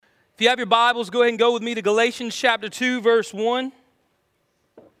If you have your Bibles, go ahead and go with me to Galatians chapter 2, verse 1.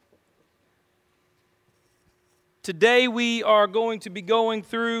 Today we are going to be going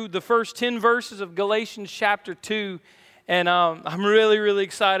through the first 10 verses of Galatians chapter 2. And I'm really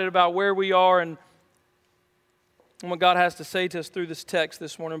excited about where we are and what God has to say to us through this text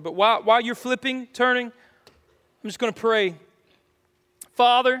this morning. But while you're turning, I'm just going to pray.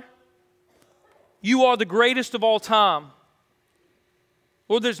 Father, you are the greatest of all time.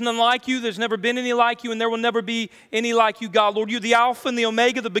 Lord, there's none like you. There's never been any like you, and there will never be any like you, God. Lord, you're the Alpha and the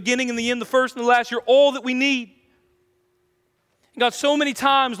Omega, the beginning and the end, the first and the last. You're all that we need. God, so many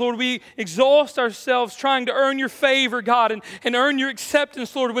times, Lord, we exhaust ourselves trying to earn your favor, God, and earn your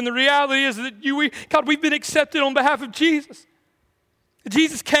acceptance, Lord, when the reality is that God, we've been accepted on behalf of Jesus.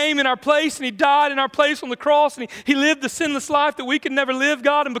 Jesus came in our place, and He died in our place on the cross, and He lived the sinless life that we could never live,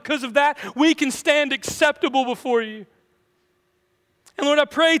 God, and because of that, we can stand acceptable before you. And Lord, I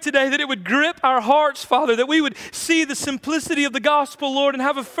pray today that it would grip our hearts, Father, that we would see the simplicity of the gospel, Lord, and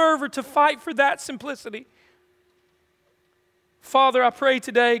have a fervor to fight for that simplicity. Father, I pray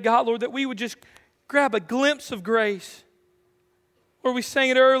today, God, Lord, that we would just grab a glimpse of grace. Lord, we sang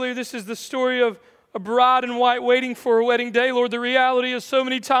it earlier. This is the story of a bride in white waiting for her wedding day. Lord, the reality is so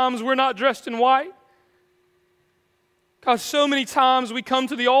many times we're not dressed in white. God, so many times we come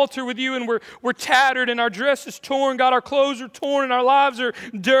to the altar with you and we're tattered and our dress is torn. God, our clothes are torn and our lives are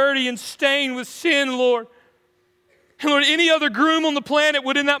dirty and stained with sin, Lord. And Lord, any other groom on the planet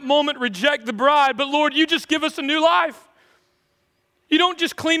would in that moment reject the bride. But Lord, you just give us a new life. You don't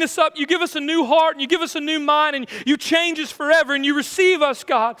just clean us up. You give us a new heart and you give us a new mind and you change us forever and you receive us,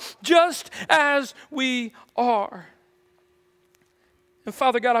 God, just as we are. And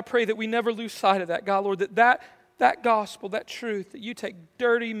Father God, I pray that we never lose sight of that, God, Lord, that gospel, that truth, that you take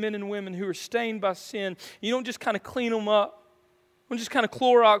dirty men and women who are stained by sin. You don't just kind of clean them up. You don't just kind of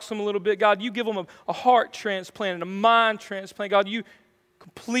Clorox them a little bit. God, you give them a heart transplant and a mind transplant. God, you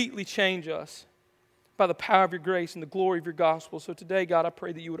completely change us by the power of your grace and the glory of your gospel. So today, God, I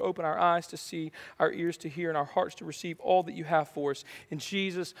pray that you would open our eyes to see, our ears to hear, and our hearts to receive all that you have for us. In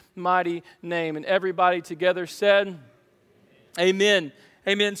Jesus' mighty name. And everybody together said, Amen.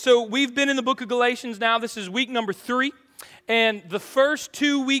 Amen. So we've been in the book of Galatians now. This is week number 3. And the first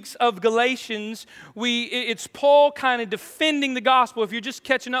 2 weeks of Galatians, it's Paul kind of defending the gospel. If you're just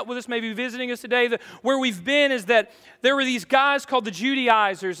catching up with us, maybe visiting us today, where we've been is that there were these guys called the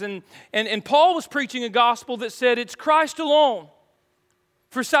Judaizers. And Paul was preaching a gospel that said it's Christ alone.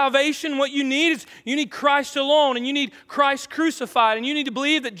 For salvation, what you need is you need Christ alone, and you need Christ crucified, and you need to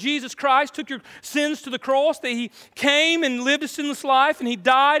believe that Jesus Christ took your sins to the cross, that He came and lived a sinless life, and He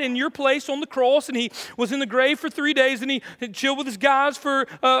died in your place on the cross, and He was in the grave for 3 days, and He chilled with His guys for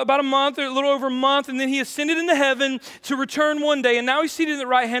about a month, or a little over a month, and then He ascended into heaven to return one day, and now He's seated in the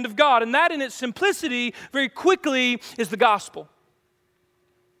right hand of God, and that in its simplicity, very quickly, is the gospel.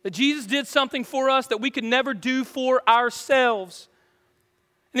 That Jesus did something for us that we could never do for ourselves.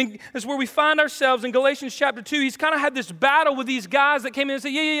 And that's where we find ourselves in Galatians chapter 2. He's kind of had this battle with these guys that came in and said,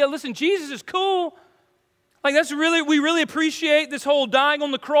 yeah, listen, Jesus is cool. Like we really appreciate this whole dying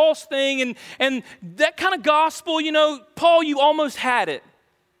on the cross thing. And that kind of gospel, Paul, you almost had it.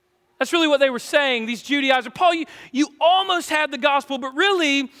 That's really what they were saying, these Judaizers. Paul, you almost had the gospel, but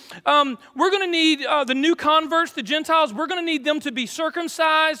really, we're going to need the new converts, the Gentiles, we're going to need them to be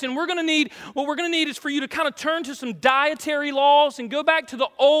circumcised, and what we're going to need is for you to kind of turn to some dietary laws and go back to the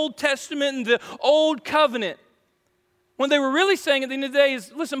Old Testament and the Old Covenant. What they were really saying at the end of the day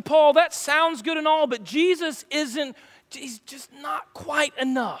is, listen, Paul, that sounds good and all, but he's just not quite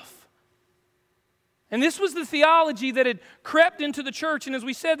enough. And this was the theology that had crept into the church. And as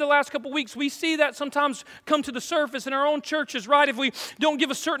we said the last couple of weeks, we see that sometimes come to the surface in our own churches, right? If we don't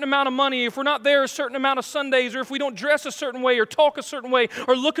give a certain amount of money, if we're not there a certain amount of Sundays, or if we don't dress a certain way or talk a certain way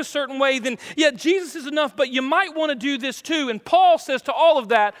or look a certain way, then yeah, Jesus is enough, but you might want to do this too. And Paul says to all of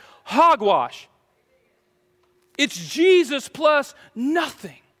that, hogwash. It's Jesus plus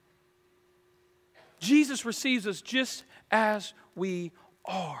nothing. Jesus receives us just as we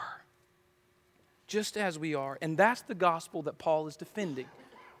are. Just as we are. And that's the gospel that Paul is defending.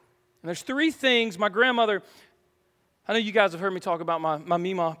 And there's 3 things. My grandmother, I know you guys have heard me talk about my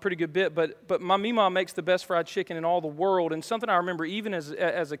Mima a pretty good bit, but my Mima makes the best fried chicken in all the world. And something I remember even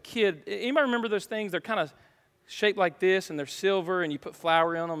as a kid, anybody remember those things? They're kind of shaped like this, and they're silver, and you put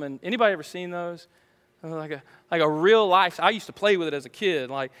flour in them. And anybody ever seen those? Like a real life. I used to play with it as a kid.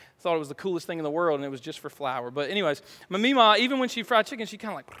 Like, thought it was the coolest thing in the world, and it was just for flour. But anyways, my Mima, even when she fried chicken, she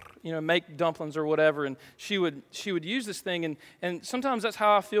kind of like, make dumplings or whatever, and she would use this thing. And sometimes that's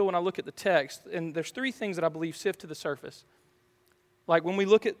how I feel when I look at the text. And there's 3 things that I believe sift to the surface. Like when we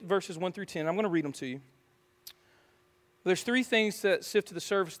look at verses 1 through 10, I'm going to read them to you. There's three things that sift to the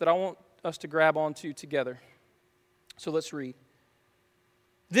surface that I want us to grab onto together. So let's read.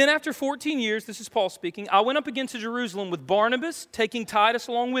 Then after 14 years, this is Paul speaking, I went up again to Jerusalem with Barnabas, taking Titus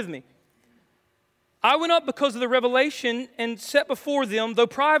along with me. I went up because of the revelation and set before them, though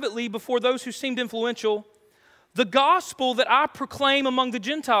privately before those who seemed influential, the gospel that I proclaim among the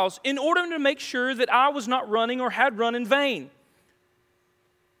Gentiles, in order to make sure that I was not running or had run in vain.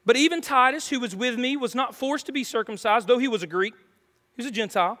 But even Titus, who was with me, was not forced to be circumcised, though he was a Greek. He was a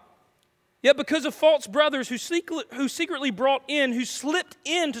Gentile. Yet because of false brothers who secretly brought in, who slipped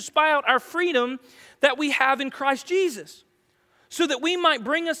in to spy out our freedom that we have in Christ Jesus, so that they might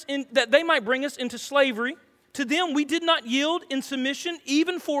bring us into slavery, to them we did not yield in submission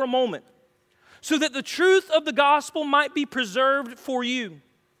even for a moment, so that the truth of the gospel might be preserved for you.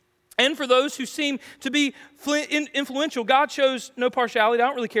 And for those who seem to be influential, God shows no partiality. I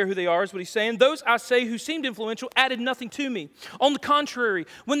don't really care who they are, is what he's saying. Those, I say, who seemed influential added nothing to me. On the contrary,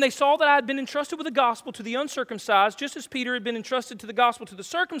 when they saw that I had been entrusted with the gospel to the uncircumcised, just as Peter had been entrusted to the gospel to the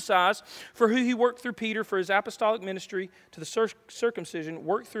circumcised, for who he worked through Peter for his apostolic ministry to the circumcision,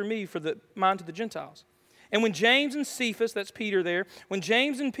 worked through me for mine to the Gentiles. And when James and Cephas, that's Peter there, when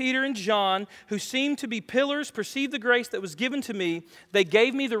James and Peter and John, who seemed to be pillars, perceived the grace that was given to me, they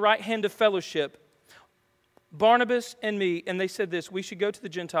gave me the right hand of fellowship, Barnabas and me, and they said this, we should go to the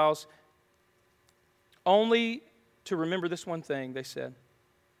Gentiles only to remember this one thing, they said,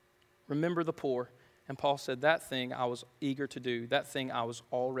 remember the poor. And Paul said, that thing I was eager to do, that thing I was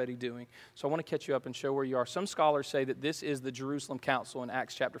already doing. So I want to catch you up and show where you are. Some scholars say that this is the Jerusalem Council in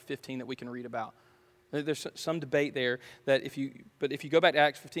Acts chapter 15 that we can read about. There's some debate there but if you go back to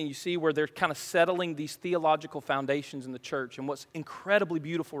Acts 15, you see where they're kind of settling these theological foundations in the church. And what's incredibly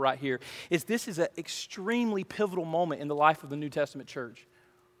beautiful right here is this is an extremely pivotal moment in the life of the New Testament church.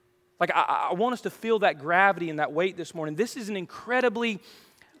 Like I want us to feel that gravity and that weight this morning. This is an incredibly,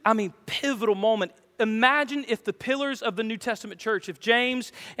 pivotal moment. Imagine if the pillars of the New Testament church, if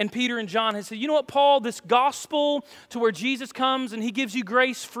James and Peter and John had said, you know what, Paul, this gospel to where Jesus comes and he gives you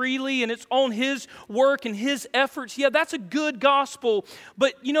grace freely and it's on his work and his efforts, yeah, that's a good gospel.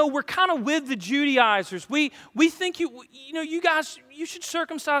 But, we're kind of with the Judaizers. We think you guys, you should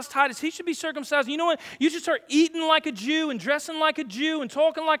circumcise Titus. He should be circumcised. You know what? You should start eating like a Jew and dressing like a Jew and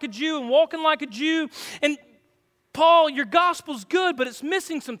talking like a Jew and walking like a Jew. And Paul, your gospel's good, but it's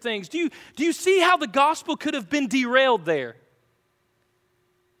missing some things. Do you see how the gospel could have been derailed there?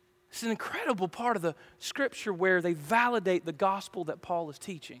 It's an incredible part of the scripture where they validate the gospel that Paul is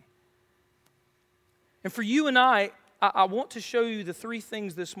teaching. And for you and I want to show you the three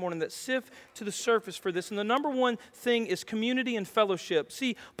things this morning that sift to the surface for this. And the number one thing is community and fellowship.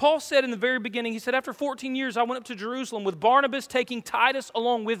 See, Paul said in the very beginning, he said, after 14 years, I went up to Jerusalem with Barnabas, taking Titus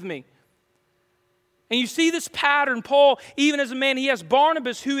along with me. And you see this pattern. Paul, even as a man, he has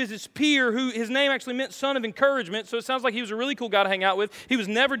Barnabas, who is his peer, who his name actually meant son of encouragement. So it sounds like he was a really cool guy to hang out with. He was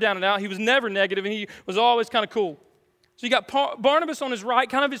never down and out. He was never negative, and he was always kind of cool. So you got Barnabas on his right,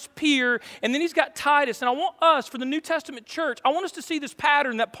 kind of his peer, and then he's got Titus. And I want us, for the New Testament church, I want us to see this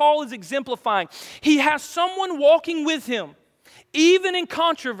pattern that Paul is exemplifying. He has someone walking with him. Even in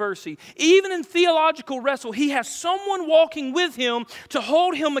controversy, even in theological wrestle, he has someone walking with him to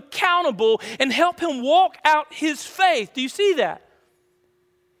hold him accountable and help him walk out his faith. Do you see that?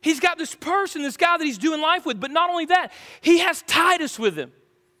 He's got this person, this guy that he's doing life with, but not only that, he has Titus with him.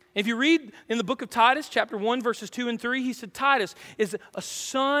 If you read in the book of Titus, chapter 1, verses 2 and 3, he said, Titus is a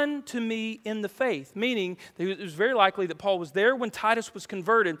son to me in the faith, meaning that it was very likely that Paul was there when Titus was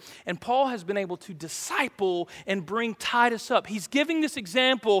converted, and Paul has been able to disciple and bring Titus up. He's giving this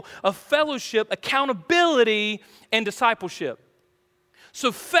example of fellowship, accountability, and discipleship.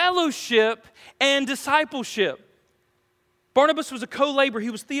 So fellowship and discipleship. Barnabas was a co-laborer. He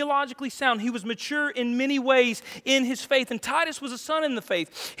was theologically sound. He was mature in many ways in his faith. And Titus was a son in the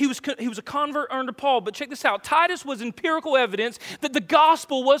faith. He was a convert under Paul. But check this out. Titus was empirical evidence that the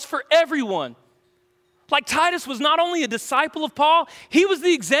gospel was for everyone. Like Titus was not only a disciple of Paul, he was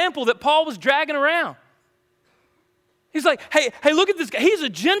the example that Paul was dragging around. He's like, hey, look at this guy. He's a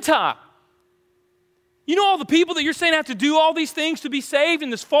Gentile. You know all the people that you're saying have to do all these things to be saved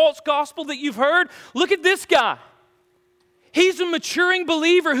in this false gospel that you've heard? Look at this guy. He's a maturing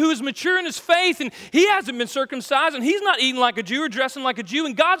believer who is mature in his faith, and he hasn't been circumcised, and he's not eating like a Jew or dressing like a Jew,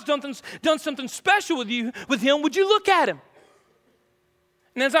 and God's done something special with him. Would you look at him?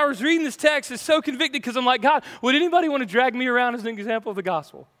 And as I was reading this text, it's so convicted because I'm like, God, would anybody want to drag me around as an example of the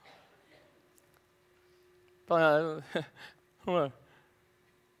gospel? Probably not. I don't know.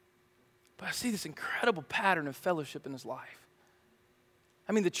 But I see this incredible pattern of fellowship in his life.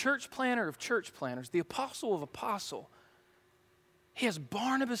 I mean, the church planner of church planners, the apostle of apostle. He has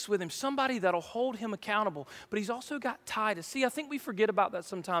Barnabas with him, somebody that'll hold him accountable. But he's also got Titus. See, I think we forget about that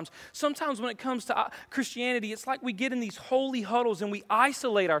sometimes. Sometimes when it comes to Christianity, it's like we get in these holy huddles and we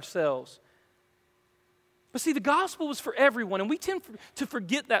isolate ourselves. But see, the gospel was for everyone, and we tend to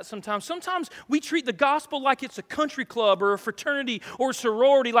forget that sometimes. Sometimes we treat the gospel like it's a country club or a fraternity or a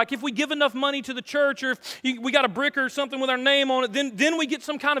sorority. Like if we give enough money to the church or if we got a brick or something with our name on it, then we get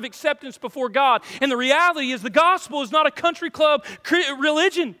some kind of acceptance before God. And the reality is the gospel is not a country club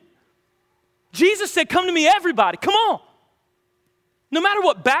religion. Jesus said, come to me, everybody. Come on. No matter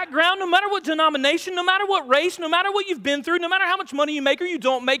what background, no matter what denomination, no matter what race, no matter what you've been through, no matter how much money you make or you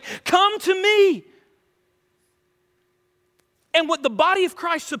don't make, come to me. And what the body of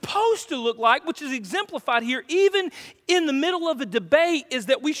Christ is supposed to look like, which is exemplified here, even in the middle of a debate, is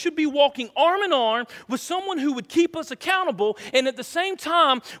that we should be walking arm in arm with someone who would keep us accountable. And at the same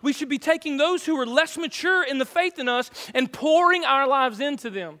time, we should be taking those who are less mature in the faith than us and pouring our lives into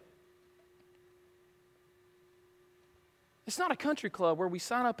them. It's not a country club where we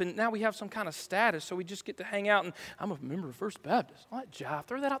sign up and now we have some kind of status, so we just get to hang out and I'm a member of First Baptist. All that jive,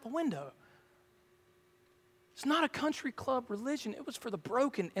 throw that out the window. It's not a country club religion. It was for the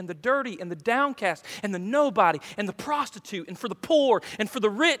broken and the dirty and the downcast and the nobody and the prostitute and for the poor and for the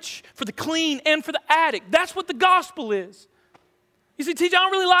rich, for the clean and for the addict. That's what the gospel is. You say, TJ, I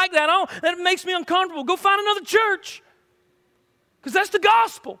don't really like that. That makes me uncomfortable. Go find another church because that's the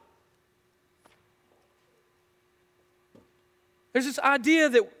gospel. There's this idea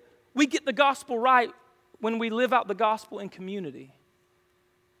that we get the gospel right when we live out the gospel in community.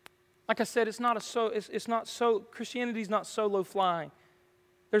 Like I said, Christianity's not solo flying.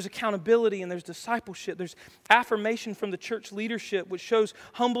 There's accountability and there's discipleship. There's affirmation from the church leadership, which shows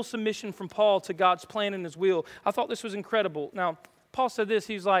humble submission from Paul to God's plan and his will. I thought this was incredible. Now, Paul said this.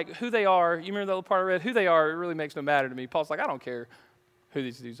 He's like, who they are. You remember that little part I read? Who they are, it really makes no matter to me. Paul's like, I don't care who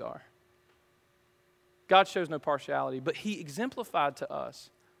these dudes are. God shows no partiality, but he exemplified to us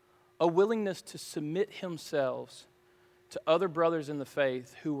a willingness to submit himself to other brothers in the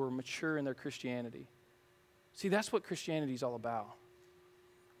faith who were mature in their Christianity. See, that's what Christianity is all about.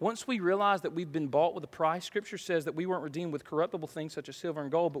 Once we realize that we've been bought with a price, Scripture says that we weren't redeemed with corruptible things such as silver and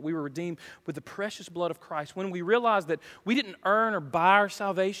gold, but we were redeemed with the precious blood of Christ. When we realize that we didn't earn or buy our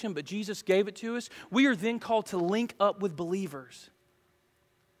salvation, but Jesus gave it to us, we are then called to link up with believers,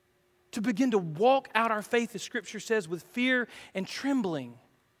 to begin to walk out our faith, as Scripture says, with fear and trembling.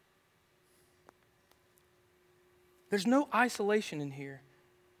 There's no isolation in here.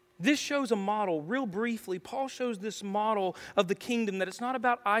 This shows a model, real briefly. Paul shows this model of the kingdom, that it's not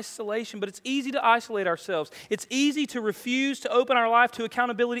about isolation, but it's easy to isolate ourselves. It's easy to refuse to open our life to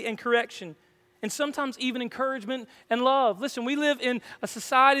accountability and correction, and sometimes even encouragement and love. Listen, we live in a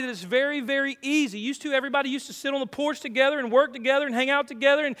society that is very, very easy. Everybody used to sit on the porch together and work together and hang out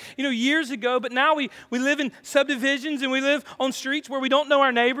together, and years ago, but now we live in subdivisions and we live on streets where we don't know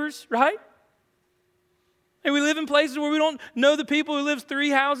our neighbors, right? And we live in places where we don't know the people who live 3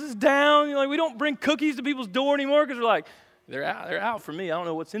 houses down. We don't bring cookies to people's door anymore because we're like, they're out for me. I don't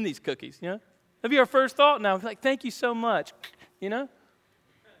know what's in these cookies, That'd be our first thought now. We're like, thank you so much,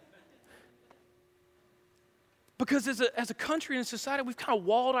 Because as a country and a society, we've kind of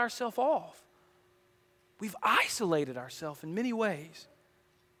walled ourselves off. We've isolated ourselves in many ways.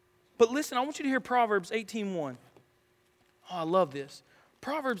 But listen, I want you to hear Proverbs 18:1. Oh, I love this.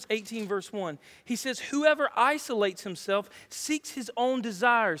 Proverbs 18, verse 1, he says, whoever isolates himself seeks his own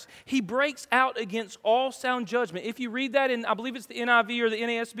desires. He breaks out against all sound judgment. If you read that in, I believe it's the NIV or the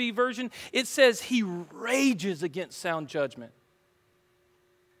NASB version, it says he rages against sound judgment.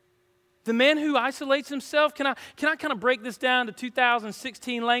 The man who isolates himself, can I kind of break this down to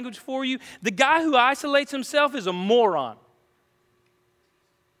 2016 language for you? The guy who isolates himself is a moron.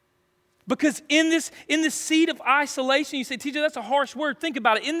 Because in this seed of isolation, you say, TJ, that's a harsh word. Think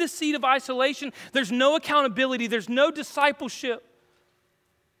about it. In this seed of isolation, there's no accountability. There's no discipleship.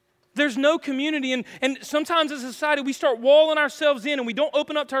 There's no community. And sometimes as a society, we start walling ourselves in and we don't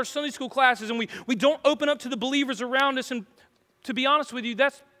open up to our Sunday school classes and we don't open up to the believers around us. And to be honest with you,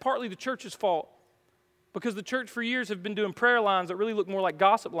 that's partly the church's fault. Because the church for years have been doing prayer lines that really look more like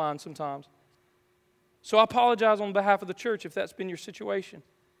gossip lines sometimes. So I apologize on behalf of the church if that's been your situation.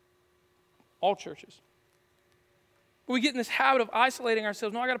 All churches. But we get in this habit of isolating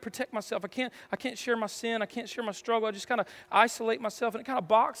ourselves. No, I got to protect myself. I can't share my sin. I can't share my struggle. I just kind of isolate myself, and it kind of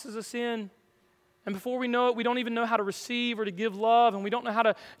boxes us in. And before we know it, we don't even know how to receive or to give love, and we don't know how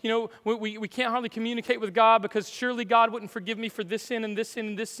to, we can't hardly communicate with God because surely God wouldn't forgive me for this sin and this sin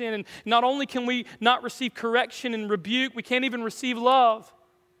and this sin. And not only can we not receive correction and rebuke, we can't even receive love.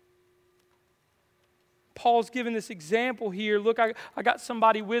 Paul's given this example here. Look, I got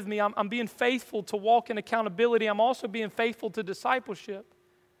somebody with me. I'm being faithful to walk in accountability. I'm also being faithful to discipleship.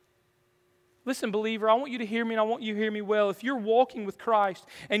 Listen, believer, I want you to hear me and I want you to hear me well. If you're walking with Christ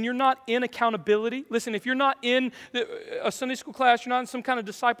and you're not in accountability, listen, if you're not in a Sunday school class, you're not in some kind of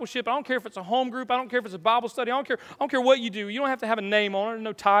discipleship, I don't care if it's a home group, I don't care if it's a Bible study, I don't care what you do. You don't have to have a name on it,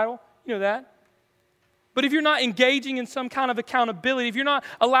 no title. You know that. But if you're not engaging in some kind of accountability, if you're not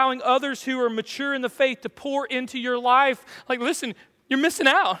allowing others who are mature in the faith to pour into your life, listen, you're missing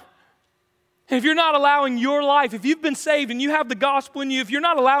out. And if you're not allowing your life, if you've been saved and you have the gospel in you, if you're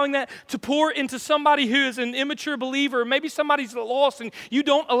not allowing that to pour into somebody who is an immature believer, or maybe somebody's lost and you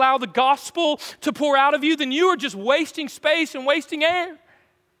don't allow the gospel to pour out of you, then you are just wasting space and wasting air.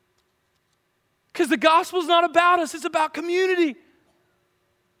 Because the gospel's not about us, it's about community.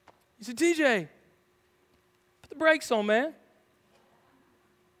 You say, DJ, put the brakes on, man.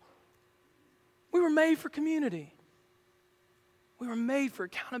 We were made for community. We were made for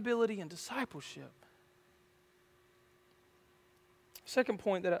accountability and discipleship. Second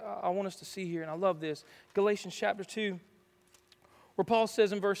point that I want us to see here, and I love this, Galatians chapter 2, where Paul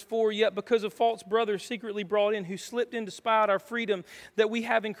says in verse 4, "Yet because of false brothers secretly brought in, who slipped in to spy out our freedom that we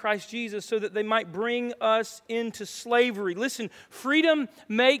have in Christ Jesus, so that they might bring us into slavery." Listen, freedom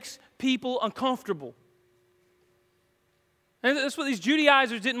makes people uncomfortable. And that's what these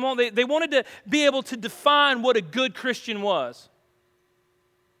Judaizers didn't want. They wanted to be able to define what a good Christian was.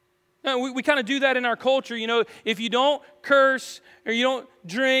 Now, we kind of do that in our culture. If you don't curse, or you don't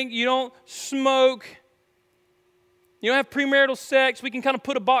drink, you don't smoke, you don't have premarital sex, we can kind of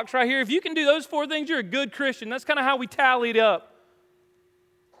put a box right here. If you can do those 4 things, you're a good Christian. That's kind of how we tally it up.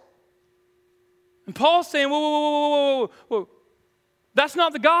 And Paul's saying, whoa. That's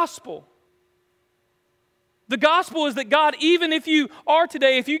not the gospel. The gospel is that God, even if you are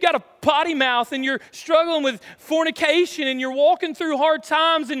today, if you got a potty mouth and you're struggling with fornication and you're walking through hard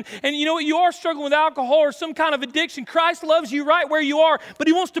times and you know what, you are struggling with alcohol or some kind of addiction, Christ loves you right where you are, but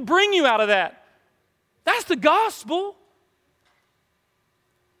He wants to bring you out of that. That's the gospel.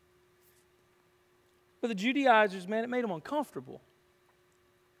 But the Judaizers, man, it made them uncomfortable.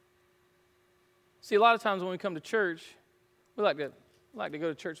 See, a lot of times when we come to church, we like to go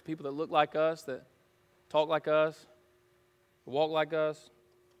to church with people that look like us, that talk like us, walk like us.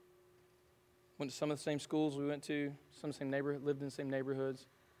 Went to some of the same schools we went to, some of the same neighborhood, lived in the same neighborhoods.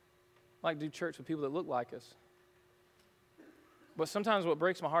 I like to do church with people that look like us. But sometimes what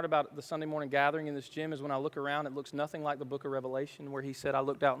breaks my heart about the Sunday morning gathering in this gym is when I look around, it looks nothing like the book of Revelation, where He said, "I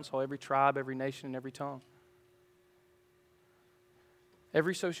looked out and saw every tribe, every nation, and every tongue."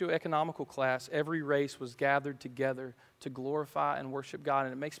 Every socioeconomical class, every race was gathered together to glorify and worship God.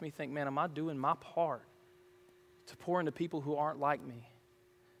 And it makes me think, man, am I doing my part to pour into people who aren't like me?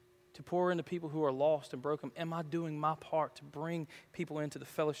 To pour into people who are lost and broken? Am I doing my part to bring people into the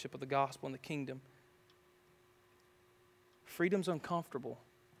fellowship of the gospel and the kingdom? Freedom's uncomfortable.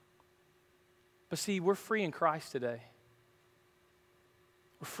 But see, we're free in Christ today.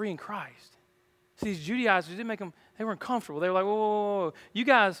 We're free in Christ. See, these Judaizers, they were uncomfortable. They were like, whoa. You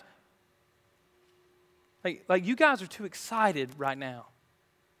guys, like you guys are too excited right now.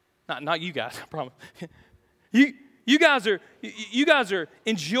 Not you guys, I promise. You guys are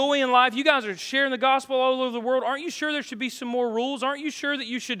enjoying life. You guys are sharing the gospel all over the world. Aren't you sure there should be some more rules? Aren't you sure that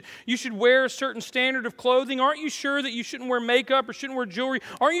you should wear a certain standard of clothing? Aren't you sure that you shouldn't wear makeup or shouldn't wear jewelry?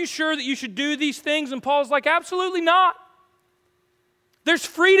 Aren't you sure that you should do these things? And Paul's like, absolutely not. There's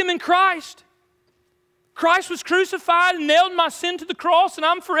freedom in Christ. Christ was crucified and nailed my sin to the cross, and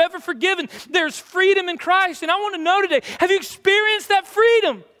I'm forever forgiven. There's freedom in Christ. And I want to know today, have you experienced that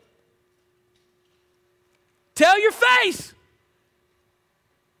freedom? Tell your face.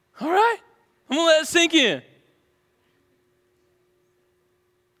 All right? I'm going to let it sink in.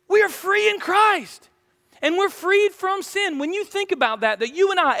 We are free in Christ. And we're freed from sin. When you think about that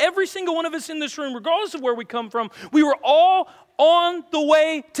you and I, every single one of us in this room, regardless of where we come from, we were all on the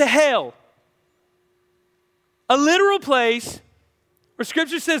way to hell. A literal place where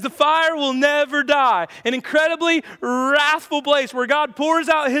Scripture says the fire will never die. An incredibly wrathful place where God pours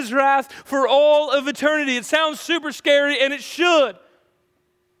out His wrath for all of eternity. It sounds super scary, and it should.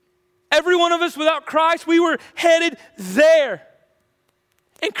 Every one of us without Christ, we were headed there.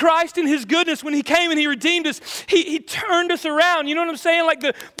 And Christ in His goodness, when He came and He redeemed us, He turned us around. You know what I'm saying? Like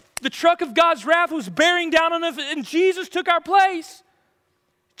the truck of God's wrath was bearing down on us, and Jesus took our place.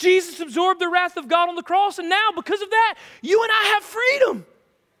 Jesus absorbed the wrath of God on the cross, and now because of that, you and I have freedom.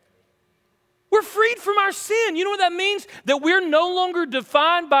 We're freed from our sin. You know what that means? That we're no longer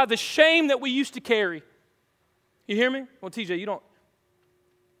defined by the shame that we used to carry. You hear me? Well, TJ, you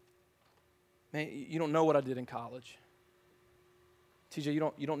don't know what I did in college. TJ,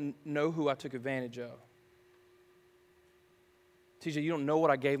 you don't know who I took advantage of. TJ, you don't know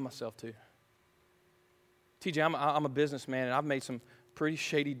what I gave myself to. TJ, I'm a businessman, and I've made some pretty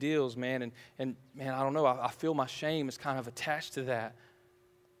shady deals, man. And man, I don't know. I feel my shame is kind of attached to that.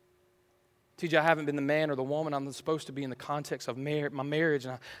 TJ, I haven't been the man or the woman I'm supposed to be in the context of my marriage,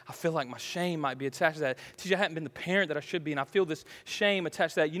 and I feel like my shame might be attached to that. TJ, I haven't been the parent that I should be, and I feel this shame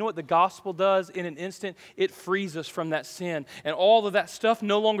attached to that. You know what the gospel does in an instant? It frees us from that sin, and all of that stuff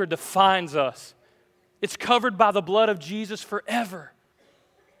no longer defines us. It's covered by the blood of Jesus forever.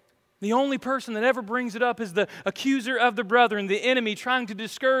 The only person that ever brings it up is the accuser of the brethren, the enemy trying to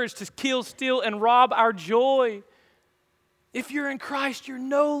discourage, to kill, steal, and rob our joy. If you're in Christ, you're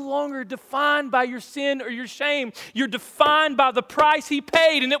no longer defined by your sin or your shame. You're defined by the price He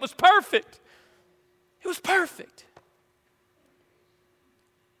paid, and it was perfect. It was perfect.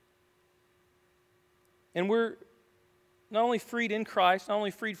 And we're not only freed in Christ, not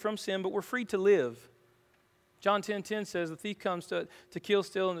only freed from sin, but we're freed to live. John 10:10 says, the thief comes to kill,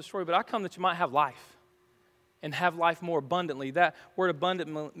 steal, and destroy, but I come that you might have life, and have life more abundantly. That word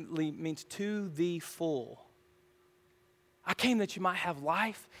abundantly means to the full. I came that you might have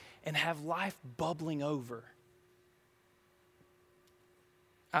life, and have life bubbling over.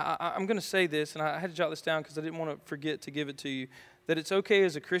 I'm going to say this, and I had to jot this down because I didn't want to forget to give it to you, that it's okay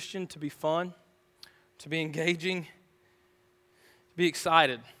as a Christian to be fun, to be engaging, to be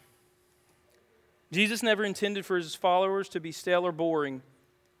excited. Jesus never intended for His followers to be stale or boring,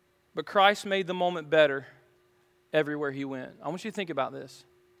 but Christ made the moment better everywhere He went. I want you to think about this.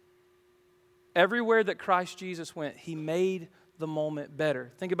 Everywhere that Christ Jesus went, He made the moment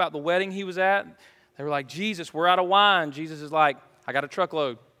better. Think about the wedding He was at. They were like, Jesus, we're out of wine. Jesus is like, I got a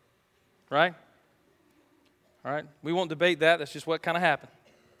truckload. Right? All right? We won't debate that. That's just what kind of happened.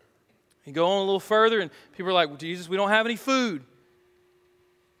 You go on a little further, and people are like, well, Jesus, we don't have any food.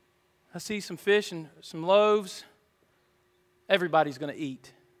 I see some fish and some loaves. Everybody's going to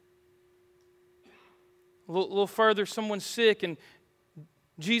eat. A little further, someone's sick, and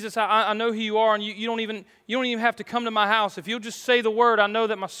Jesus, I know who you are, and you don't even have to come to my house. If you'll just say the word, I know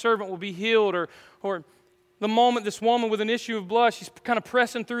that my servant will be healed. Or the moment this woman with an issue of blood, she's kind of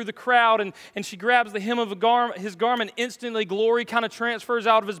pressing through the crowd, and she grabs the hem of his garment. Instantly, glory kind of transfers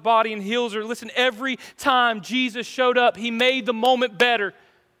out of his body and heals her. Listen, every time Jesus showed up, He made the moment better.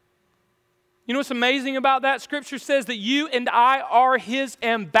 You know what's amazing about that? Scripture says that you and I are His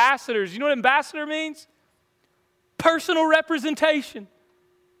ambassadors. You know what ambassador means? Personal representation.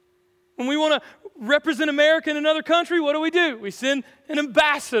 When we want to represent America in another country, what do? We send an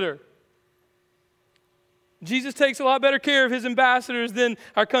ambassador. Jesus takes a lot better care of His ambassadors than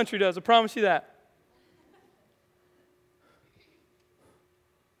our country does. I promise you that.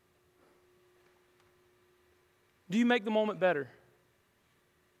 Do you make the moment better?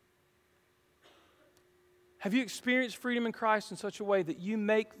 Have you experienced freedom in Christ in such a way that you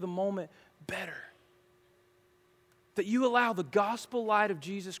make the moment better? That you allow the gospel light of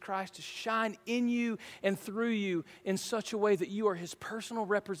Jesus Christ to shine in you and through you in such a way that you are His personal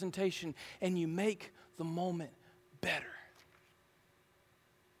representation and you make the moment better.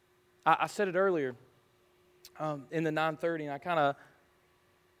 I said it earlier in the 9:30, and I kind of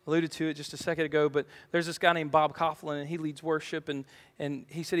alluded to it just a second ago, but there's this guy named Bob Coughlin, and he leads worship, and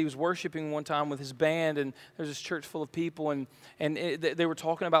he said he was worshiping one time with his band, and there's this church full of people, and they were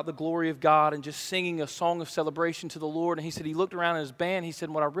talking about the glory of God and just singing a song of celebration to the Lord, and he said he looked around at his band, he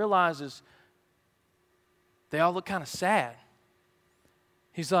said, what I realized is they all look kind of sad.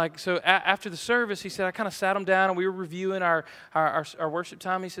 He's like, so after the service, he said, I kind of sat them down and we were reviewing our worship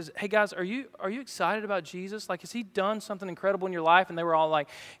time. He says, hey guys, are you excited about Jesus? Like, has He done something incredible in your life? And they were all like,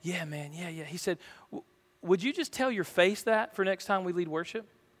 yeah, man, yeah. He said, would you just tell your face that for next time we lead worship?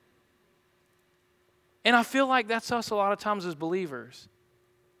 And I feel like that's us a lot of times as believers.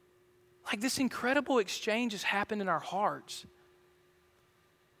 Like this incredible exchange has happened in our hearts.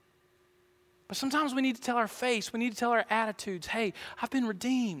 But sometimes we need to tell our face, we need to tell our attitudes, hey, I've been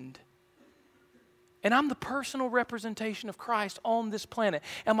redeemed. And I'm the personal representation of Christ on this planet.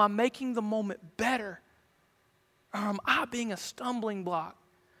 Am I making the moment better? Or am I being a stumbling block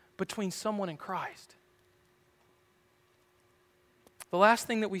between someone and Christ? The last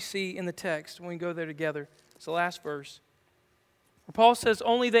thing that we see in the text when we go there together is the last verse. Where Paul says,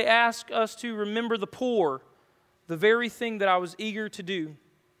 only they ask us to remember the poor, the very thing that I was eager to do.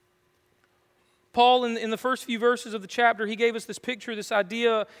 Paul, in the first few verses of the chapter, he gave us this picture, this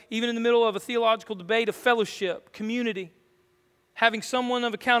idea, even in the middle of a theological debate, of fellowship, community. Having someone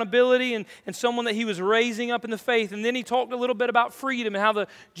of accountability and someone that he was raising up in the faith. And then he talked a little bit about freedom and how the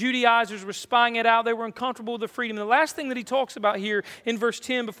Judaizers were spying it out. They were uncomfortable with the freedom. And the last thing that he talks about here in verse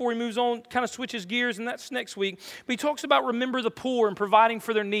 10 before he moves on, kind of switches gears, and that's next week. But he talks about remember the poor and providing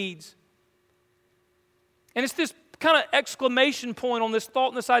for their needs. And it's this kind of exclamation point on this thought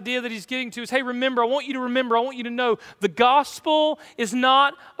and this idea that he's getting to is, hey, remember, I want you to know the gospel is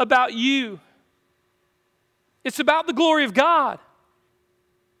not about you. It's about the glory of God.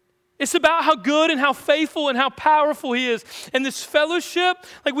 It's about how good and how faithful and how powerful He is. And this fellowship,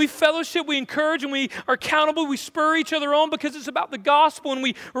 like we fellowship, we encourage and we are accountable, we spur each other on because it's about the gospel, and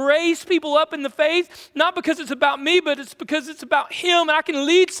we raise people up in the faith, not because it's about me, but it's because it's about Him, and I can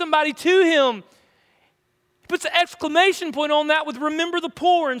lead somebody to Him. He puts an exclamation point on that with remember the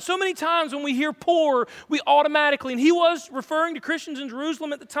poor. And so many times when we hear poor, we automatically, and he was referring to Christians in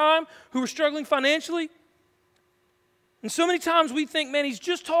Jerusalem at the time who were struggling financially. And so many times we think, man, he's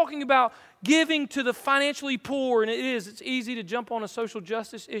just talking about giving to the financially poor, and it is. It's easy to jump on a social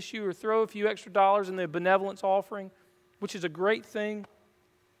justice issue or throw a few extra dollars in the benevolence offering, which is a great thing.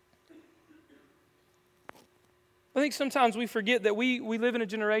 I think sometimes we forget that we live in a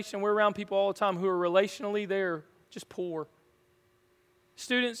generation, we're around people all the time who are relationally, they're just poor.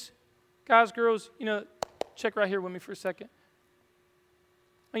 Students, guys, girls, check right here with me for a second.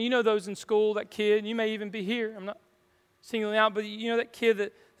 And you know those in school, that kid, you may even be here, I'm not singling out, but you know that kid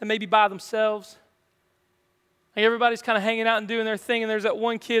that may be by themselves? Like everybody's kind of hanging out and doing their thing, and there's that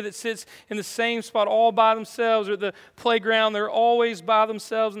one kid that sits in the same spot all by themselves, or at the playground, they're always by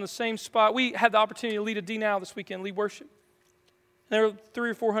themselves in the same spot. We had the opportunity to lead a D-Now this weekend, lead worship. And there were 300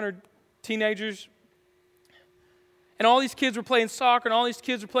 or 400 teenagers, and all these kids were playing soccer, and all these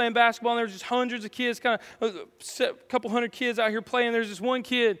kids were playing basketball, and there was just hundreds of kids, kind of a couple hundred kids out here playing. There's this one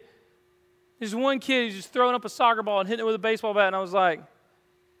kid who's just throwing up a soccer ball and hitting it with a baseball bat, and I was like,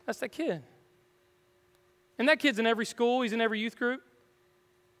 that's that kid. And that kid's in every school. He's in every youth group.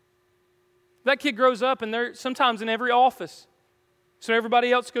 That kid grows up, and they're sometimes in every office. So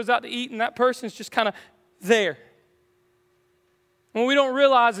everybody else goes out to eat, and that person's just kind of there. And what we don't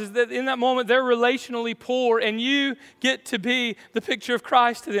realize is that in that moment, they're relationally poor, and you get to be the picture of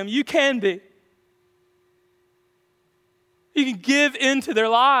Christ to them. You can be. You can give into their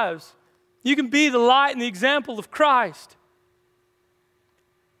lives. You can be the light and the example of Christ.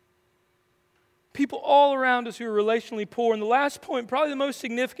 People all around us who are relationally poor. And the last point, probably the most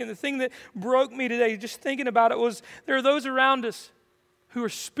significant, the thing that broke me today, just thinking about it, was there are those around us who are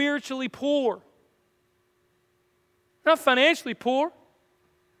spiritually poor. They're not financially poor.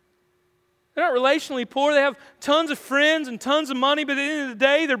 They're not relationally poor. They have tons of friends and tons of money, but at the end of the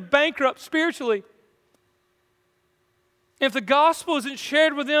day, they're bankrupt spiritually. If the gospel isn't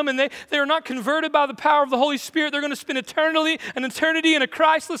shared with them and they are not converted by the power of the Holy Spirit, they're going to spend an eternity in a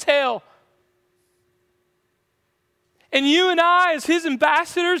Christless hell. And you and I, as His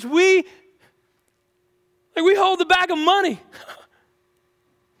ambassadors, we hold the bag of money.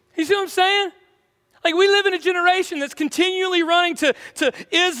 You see what I'm saying? Like we live in a generation that's continually running to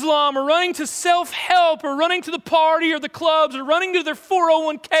Islam, or running to self-help, or running to the party or the clubs, or running to their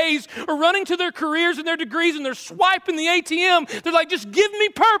 401ks, or running to their careers and their degrees, and they're swiping the ATM. They're like, just give me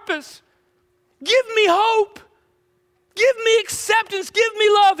purpose. Give me hope. Give me acceptance. Give me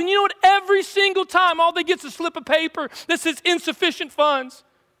love. And you know what? Every single time, all they get is a slip of paper that says insufficient funds.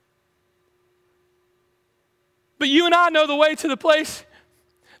 But you and I know the way to the place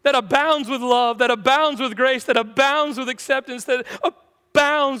that abounds with love, that abounds with grace, that abounds with acceptance, that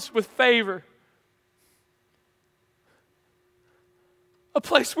abounds with favor. A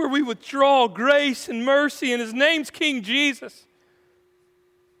place where we withdraw grace and mercy, and His name's King Jesus.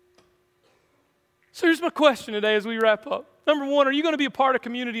 So here's my question today as we wrap up. Number one, are you going to be a part of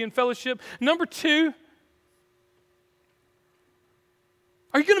community and fellowship? Number two,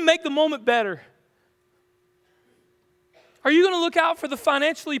 are you going to make the moment better? Are you going to look out for the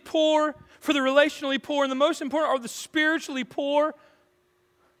financially poor, for the relationally poor, and the most important are the spiritually poor?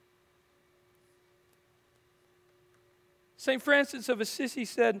 St. Francis of Assisi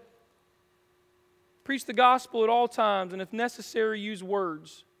said, preach the gospel at all times, and if necessary, use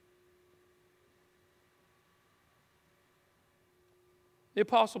words. The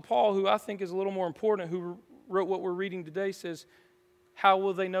Apostle Paul, who I think is a little more important, who wrote what we're reading today, says, how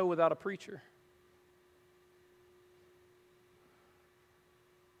will they know without a preacher?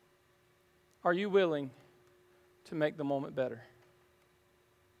 Are you willing to make the moment better?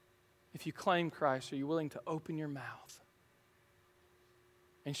 If you claim Christ, are you willing to open your mouth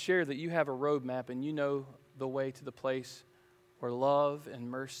and share that you have a roadmap and you know the way to the place where love and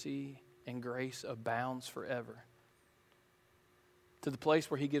mercy and grace abounds forever, to the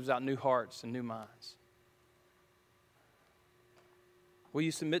place where He gives out new hearts and new minds. Will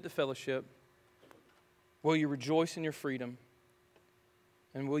you submit to fellowship? Will you rejoice in your freedom?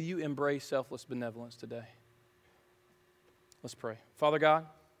 And will you embrace selfless benevolence today? Let's pray. Father God,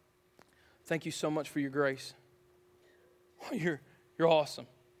 thank you so much for your grace. You're awesome.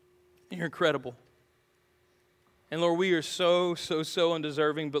 You're incredible. And Lord, we are so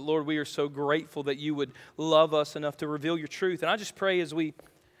undeserving, but Lord, we are so grateful that you would love us enough to reveal your truth. And I just pray as we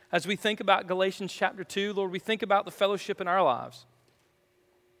think about Galatians chapter 2, Lord, we think about the fellowship in our lives.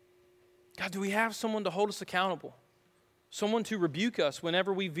 God, do we have someone to hold us accountable? Someone to rebuke us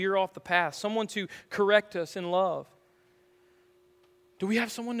whenever we veer off the path? Someone to correct us in love? Do we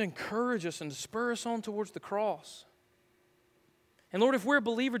have someone to encourage us and to spur us on towards the cross? And Lord, if we're a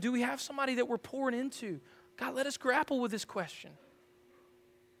believer, do we have somebody that we're pouring into? God, let us grapple with this question.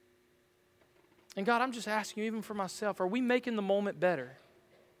 And God, I'm just asking you, even for myself, are we making the moment better?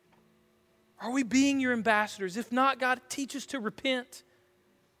 Are we being your ambassadors? If not, God, teach us to repent.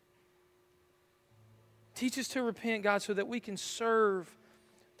 Teach us to repent, God, so that we can serve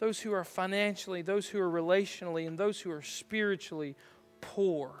those who are financially, those who are relationally, and those who are spiritually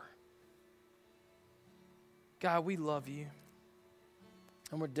poor. God, we love you,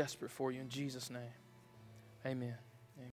 and we're desperate for you in Jesus' name. Amen.